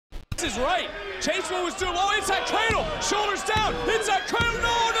Chase is right. Chase was doing low inside cradle, shoulders down, inside cradle.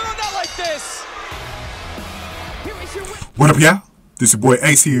 No, not like this. What up, y'all? This your boy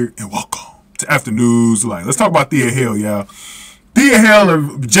Ace here, and welcome to Afternoons Light. Let's talk about Thea Hail, y'all. Thea Hail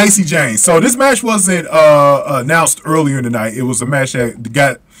and Jacy Jayne. So this match wasn't announced earlier in the night. It was a match that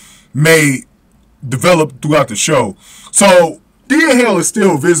got developed throughout the show. So Thea Hail is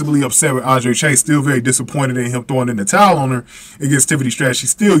still visibly upset with Andre Chase, still very disappointed in him throwing in the towel on her against Tiffany Stratton. She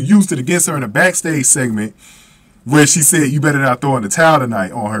still used it against her in a backstage segment where she said, "You better not throw in the towel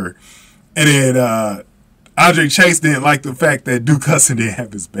tonight" on her. And then Andre Chase didn't like the fact that Duke Hudson didn't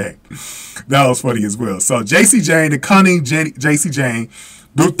have his back. That was funny as well. So Jacy Jayne, the cunning Jacy Jayne,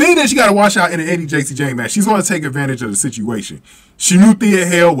 the thing that you got to watch out in any Jacy Jayne match, she's going to take advantage of the situation. She knew Thea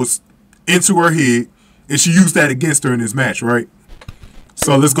Hail was into her head, and she used that against her in this match, right?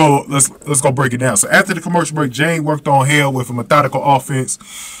 So let's go break it down. So after the commercial break, Jayne worked on Hail with a methodical offense.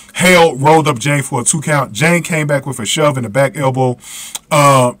 Hail rolled up Jayne for a 2 count. Jayne came back with a shove in the back elbow.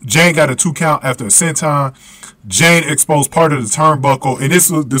 Jayne got a 2 count after a senton. Jayne exposed part of the turnbuckle, and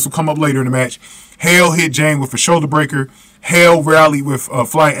this will come up later in the match. Hail hit Jayne with a shoulderbreaker. Hail rallied with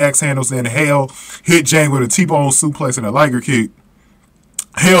flying axe handles, and Hail hit Jayne with a T-bone suplex and a Liger kick.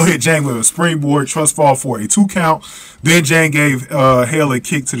 Hail hit Jayne with a springboard trust fall for a 2 count. Then Jayne gave Hail a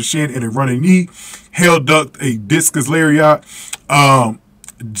kick to the shin and a running knee. Hail ducked a discus lariat.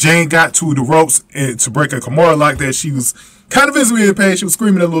 Jayne got to the ropes and to break a Kimura Lock that she was kind of visibly in pain. She was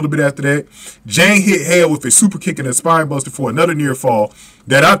screaming a little bit after that. Jayne hit Hail with a superkick and a spinebuster for another near fall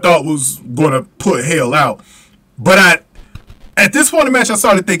that I thought was going to put Hail out. But at this point in the match, I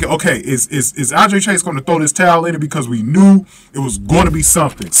started thinking, okay, is Andre Chase going to throw this towel in it, because we knew it was going to be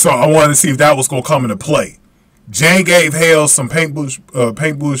something. So I wanted to see if that was going to come into play. Jayne gave Hail some paintbrush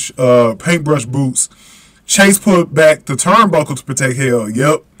boots. Chase put back the turnbuckle to protect Hail.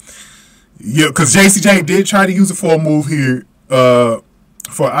 Yep, because Jacy Jayne did try to use it for a move here,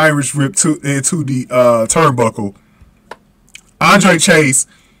 for Irish rip into the turnbuckle. Andre Chase,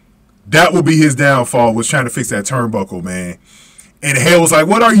 that will be his downfall, was trying to fix that turnbuckle, man. And Hail was like,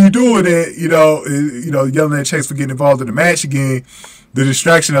 "What are you doing?" And yelling at Chase for getting involved in the match again. The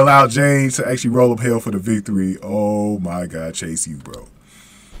distraction allowed Jayne to actually roll up Hail for the victory. Oh my God, Chase, you bro.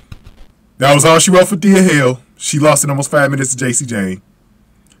 That was all she wrote for Thea Hail. She lost in almost 5 minutes to Jacy Jayne.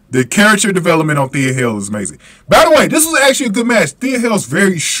 The character development on Thea Hail is amazing. By the way, this was actually a good match. Thea Hail's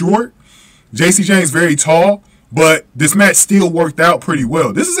very short. Jacy Jayne's very tall. But this match still worked out pretty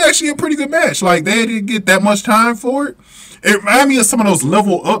well. This is actually a pretty good match. Like, they didn't get that much time for it. It reminded me of some of those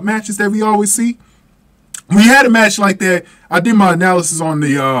level up matches that we always see. We had a match like that. I did my analysis on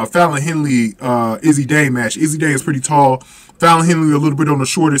the Fallon Henley Izzy Dane match. Izzy Dane is pretty tall. Fallon Henley a little bit on the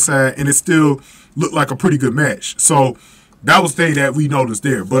shorter side, and it still looked like a pretty good match. So that was the thing that we noticed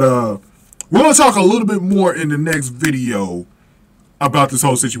there. But we're going to talk a little bit more in the next video about this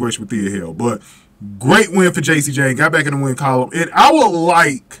whole situation with Thea Hail. But great win for Jacy Jayne. Got back in the win column. And I would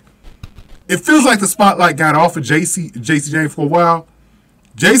like, it feels like the spotlight got off of Jacy Jayne for a while.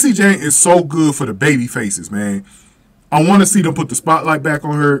 Jacy Jayne is so good for the baby faces, man. I want to see them put the spotlight back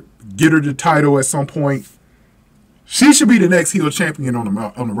on her, get her the title at some point. She should be the next heel champion on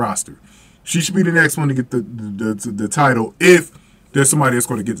the roster. She should be the next one to get the title, if there's somebody that's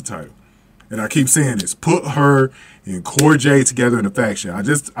going to get the title. And I keep saying this: put her and Core J together in a faction. I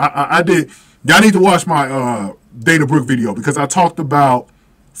did. Y'all need to watch my Dana Brooke video, because I talked about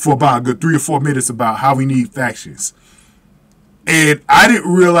for about a good 3 or 4 minutes about how we need factions. And I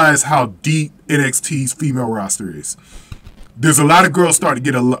didn't realize how deep NXT's female roster is. There's a lot of girls starting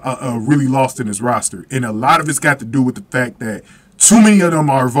to get really lost in this roster. And a lot of it's got to do with the fact that too many of them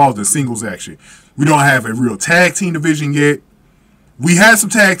are involved in singles action. We don't have a real tag team division yet. We had some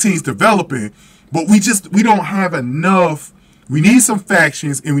tag teams developing, but we don't have enough. We need some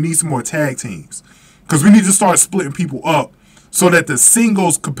factions, and we need some more tag teams, because we need to start splitting people up so that the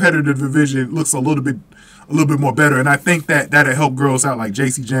singles competitive division looks a little bit more better. And I think that'll help girls out like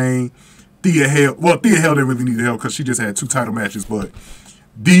Jacy Jayne, Thea Hail. Well, Thea Hail didn't really need the help because she just had 2 title matches, but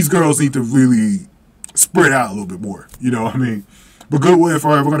these girls need to really spread out a little bit more. You know what I mean? But good win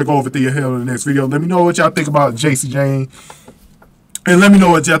for her. We're going to go over Thea Hail in the next video. Let me know what y'all think about Jacy Jayne, and let me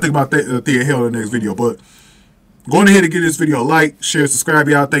know what y'all think about Thea Hail in the next video. But go ahead and give this video a like, share, subscribe,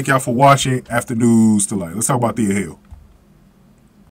 y'all. Thank y'all for watching Afternoons to Light. Let's talk about Thea Hail.